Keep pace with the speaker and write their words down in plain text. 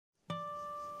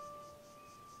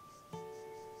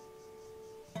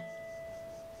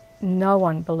No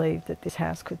one believed that this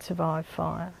house could survive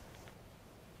fire.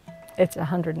 It's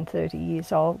 130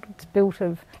 years old. It's built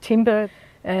of timber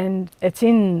and it's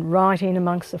right in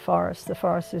amongst the forest. The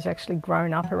forest has actually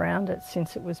grown up around it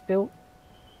since it was built.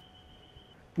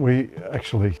 We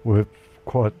actually were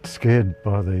quite scared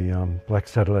by the Black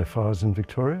Saturday fires in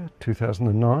Victoria,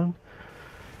 2009.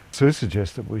 Sue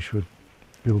suggested we should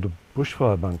build a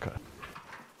bushfire bunker.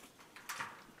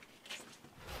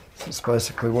 That's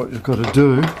basically what you've got to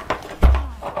do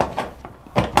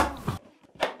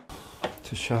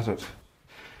to shut it.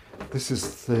 This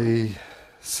is the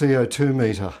CO2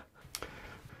 meter.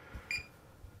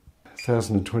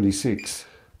 1026,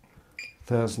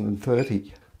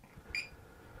 1030.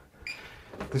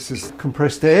 This is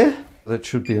compressed air. That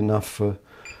should be enough for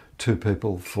 2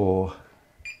 people for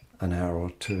an hour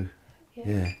or 2.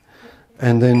 Yeah.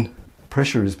 And then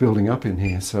pressure is building up in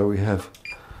here, so we have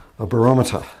a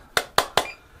barometer.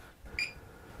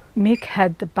 Mick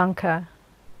had the bunker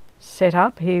set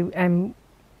up, and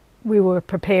we were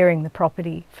preparing the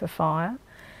property for fire.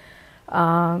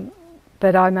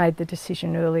 But I made the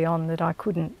decision early on that I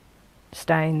couldn't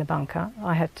stay in the bunker.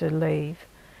 I had to leave.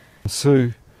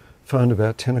 Sue phoned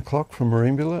about 10 o'clock from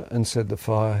Merimbula and said the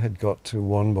fire had got to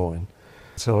Wanboyne.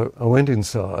 So I went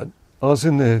inside. I was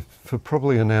in there for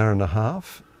probably an hour and a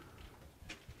half.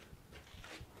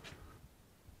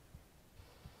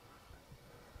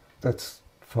 That's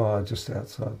fire just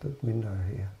outside the window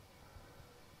here,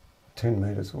 10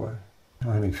 metres away. I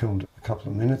only filmed a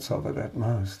couple of minutes of it at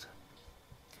most.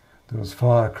 There was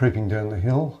fire creeping down the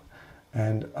hill,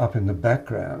 and up in the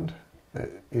background,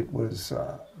 it was,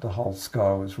 the whole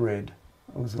sky was red.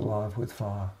 It was alive with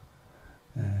fire.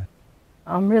 Yeah.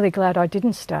 I'm really glad I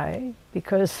didn't stay,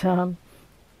 because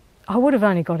I would have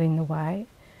only got in the way,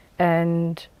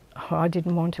 and I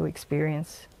didn't want to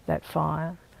experience that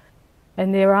fire.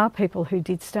 And there are people who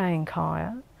did stay in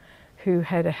Kiah who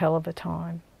had a hell of a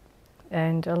time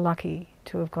and are lucky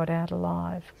to have got out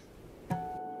alive.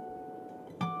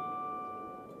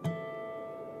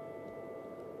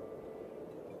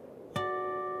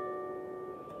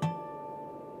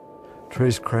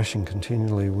 Trees crashing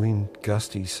continually, wind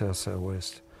gusty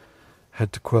south-southwest.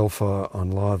 Had to quell fire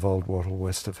on live old wattle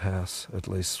west of house at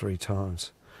least 3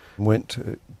 times. Went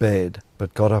to bed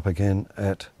but got up again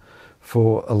at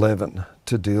 4:11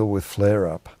 to deal with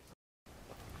flare-up.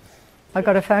 I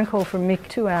got a phone call from Mick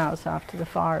 2 hours after the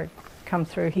fire had come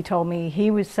through. He told me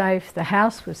he was safe, the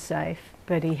house was safe,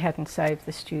 but he hadn't saved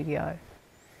the studio.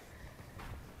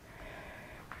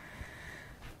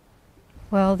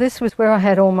 Well, this was where I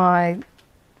had all my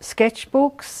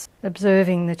sketchbooks,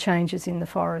 observing the changes in the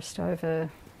forest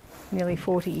over nearly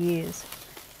 40 years.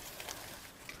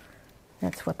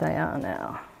 That's what they are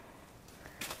now.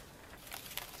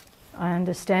 I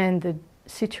understand the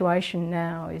situation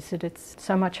now is that it's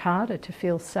so much harder to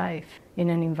feel safe in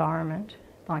an environment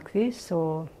like this,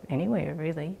 or anywhere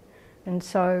really. And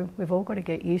so we've all got to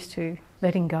get used to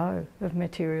letting go of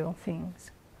material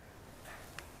things.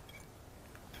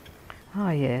 Oh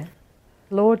yeah.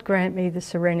 Lord, grant me the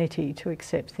serenity to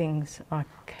accept things I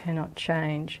cannot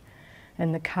change,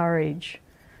 and the courage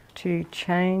to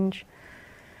change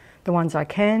the ones I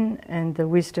can, and the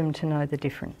wisdom to know the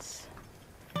difference.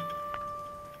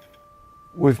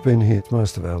 We've been here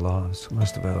most of our lives,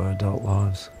 most of our adult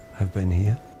lives have been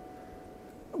here.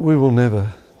 We will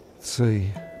never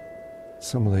see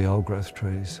some of the old growth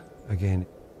trees again.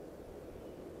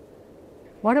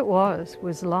 What it was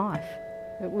life.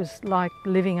 It was like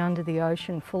living under the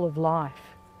ocean, full of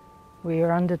life. We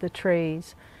were under the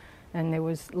trees and there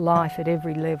was life at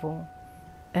every level.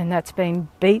 And that's been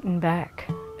beaten back,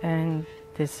 and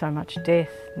there's so much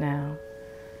death now.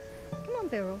 Come on,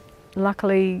 Beryl.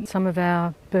 Luckily, some of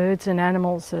our birds and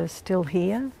animals are still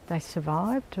here. They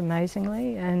survived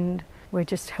amazingly, and we're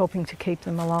just helping to keep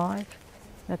them alive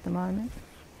at the moment.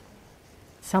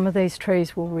 Some of these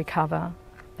trees will recover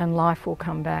and life will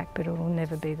come back, but it will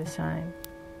never be the same.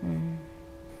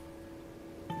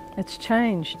 It's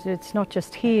changed. It's not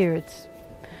just here, it's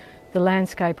the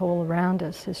landscape all around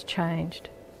us has changed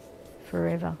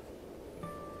forever.